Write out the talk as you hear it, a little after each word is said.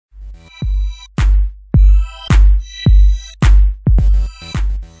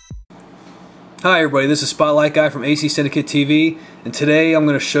Hi everybody, this is Spotlight Guy from AC Syndicate TV, and today I'm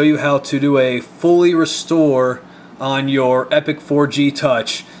going to show you how to do a fully restore on your Epic 4G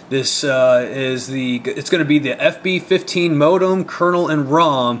Touch. This it's going to be the FB15 modem, kernel, and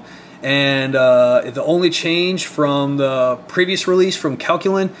ROM, and the only change from the previous release from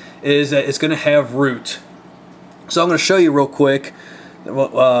Calculin is that it's going to have root. So I'm going to show you real quick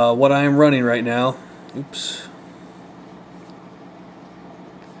what I am running right now. Oops.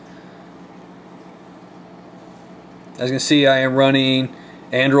 As you can see, I am running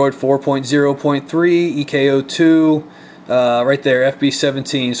Android 4.0.3, EKO2, right there,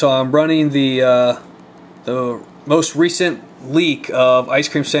 FB17. So I'm running the most recent leak of Ice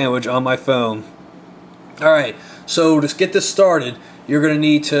Cream Sandwich on my phone. Alright, so to get this started, you're going to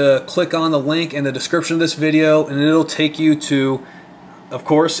need to click on the link in the description of this video, and it'll take you to, of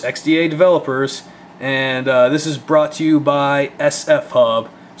course, XDA developers. And this is brought to you by SF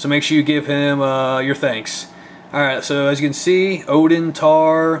Hub, so make sure you give him your thanks. Alright, so as you can see, Odin,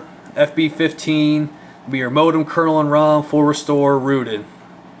 tar, FB15 will be your modem, kernel, and ROM, full restore, rooted.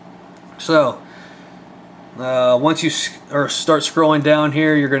 So, once you start scrolling down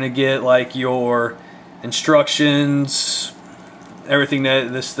here, you're going to get like your instructions, everything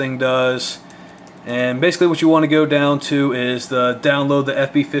that this thing does. And basically what you want to go down to is the download the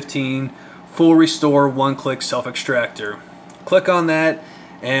FB15 full restore one-click self-extractor. Click on that.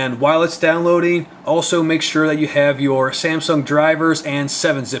 And while it's downloading, also make sure that you have your Samsung drivers and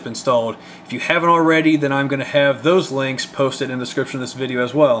 7-zip installed. If you haven't already, then I'm going to have those links posted in the description of this video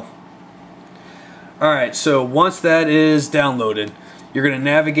as well. Alright, so once that is downloaded, you're going to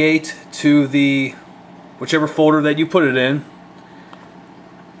navigate to the whichever folder that you put it in,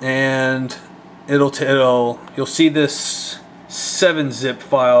 and you'll see this 7-zip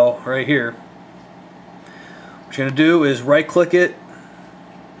file right here. What you're going to do is right click it.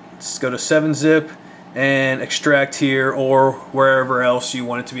 Let's go to 7-zip and extract here or wherever else you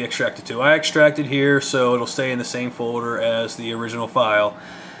want it to be extracted to. I extracted here, so it'll stay in the same folder as the original file.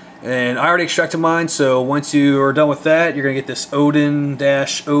 And I already extracted mine, so once you are done with that, you're going to get this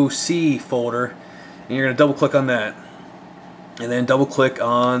Odin-OC folder, and you're going to double click on that. And then double click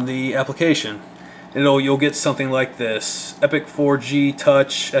on the application. You'll get something like this: Epic 4G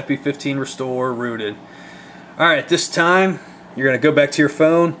Touch, FB15 Restore, rooted. Alright, this time you're going to go back to your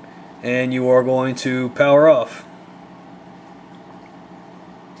phone and you are going to power off.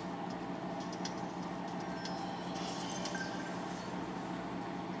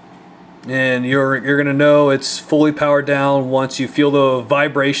 And you're going to know it's fully powered down once you feel the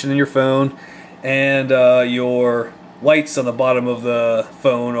vibration in your phone and your lights on the bottom of the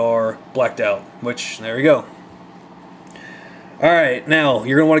phone are blacked out, which, there we go. Alright, now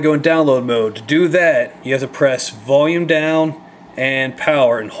you're going to want to go in download mode. To do that, you have to press volume down and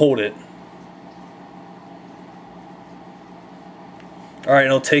power and hold it. Alright,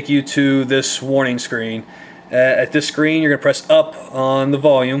 it'll take you to this warning screen. At this screen, you're going to press up on the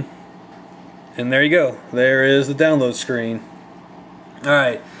volume, and there you go. There is the download screen.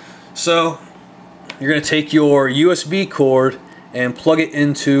 Alright, so you're going to take your USB cord and plug it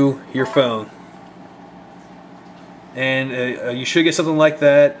into your phone. And you should get something like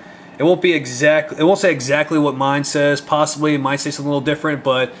that. It won't say exactly what mine says. Possibly it might say something a little different,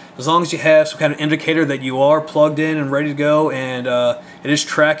 but as long as you have some kind of indicator that you are plugged in and ready to go, and it is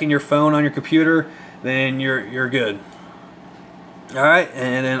tracking your phone on your computer, then you're good. Alright,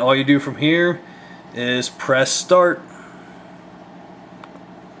 and then all you do from here is press start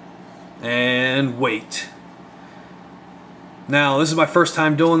and wait. Now, this is my first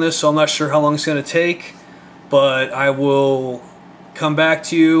time doing this, so I'm not sure how long it's going to take, but I will come back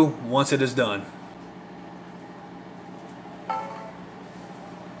to you once it is done.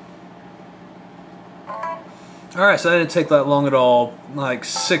 Alright, so that didn't take that long at all, like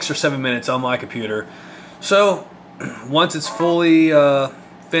 6 or 7 minutes on my computer. So, once it's fully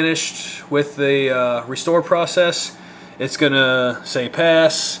finished with the restore process, it's going to say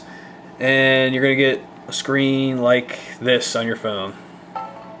pass, and you're going to get a screen like this on your phone.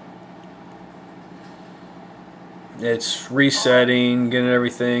 It's resetting, getting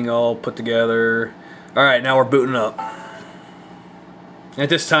everything all put together. Alright, now we're booting up. At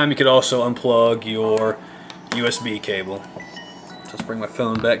this time, you could also unplug your USB cable. So let's bring my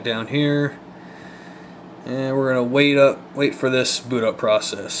phone back down here. And we're going to wait for this boot up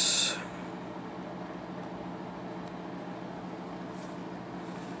process.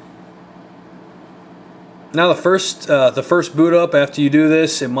 Now the first boot up after you do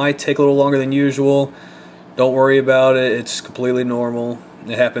this, it might take a little longer than usual. Don't worry about it, it's completely normal.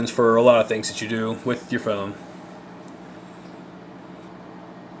 It happens for a lot of things that you do with your phone.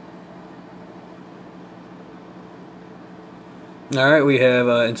 Alright, we have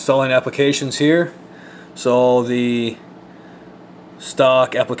installing applications here. So all the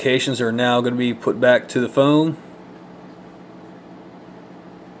stock applications are now going to be put back to the phone.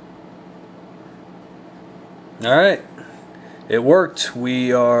 Alright, it worked.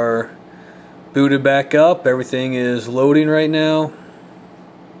 We are booted back up. Everything is loading right now.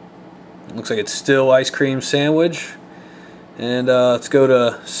 It looks like it's still ice cream sandwich. And let's go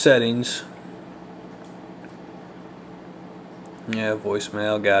to settings. Yeah,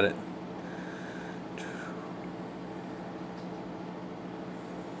 voicemail, got it.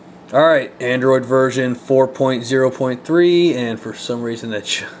 Alright, Android version 4.0.3, and for some reason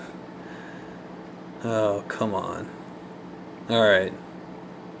that oh, come on. Alright.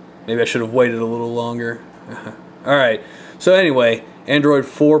 Maybe I should have waited a little longer. Alright, so anyway, Android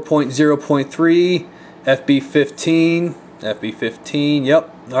 4.0.3, FB15,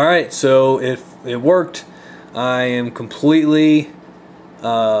 yep. Alright, so it worked. I am completely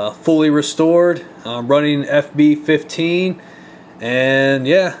fully restored. I'm running FB15, and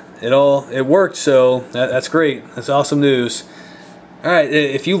yeah, it worked. So that's great. That's awesome news. Alright,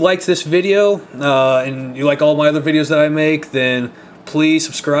 if you liked this video and you like all my other videos that I make, then please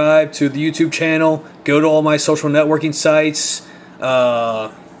subscribe to the YouTube channel. Go to all my social networking sites,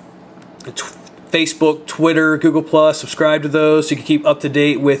 Facebook, Twitter, Google+, subscribe to those so you can keep up to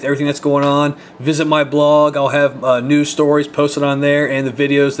date with everything that's going on. Visit my blog. I'll have news stories posted on there and the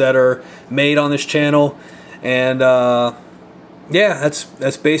videos that are made on this channel. And yeah,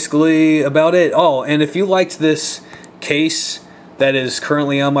 that's basically about it. Oh, and if you liked this case that is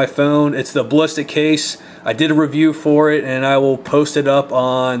currently on my phone, it's the ballistic case. I did a review for it, and I will post it up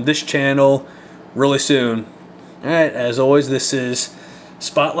on this channel really soon. Alright, as always, this is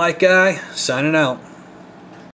Spotlight Guy signing out.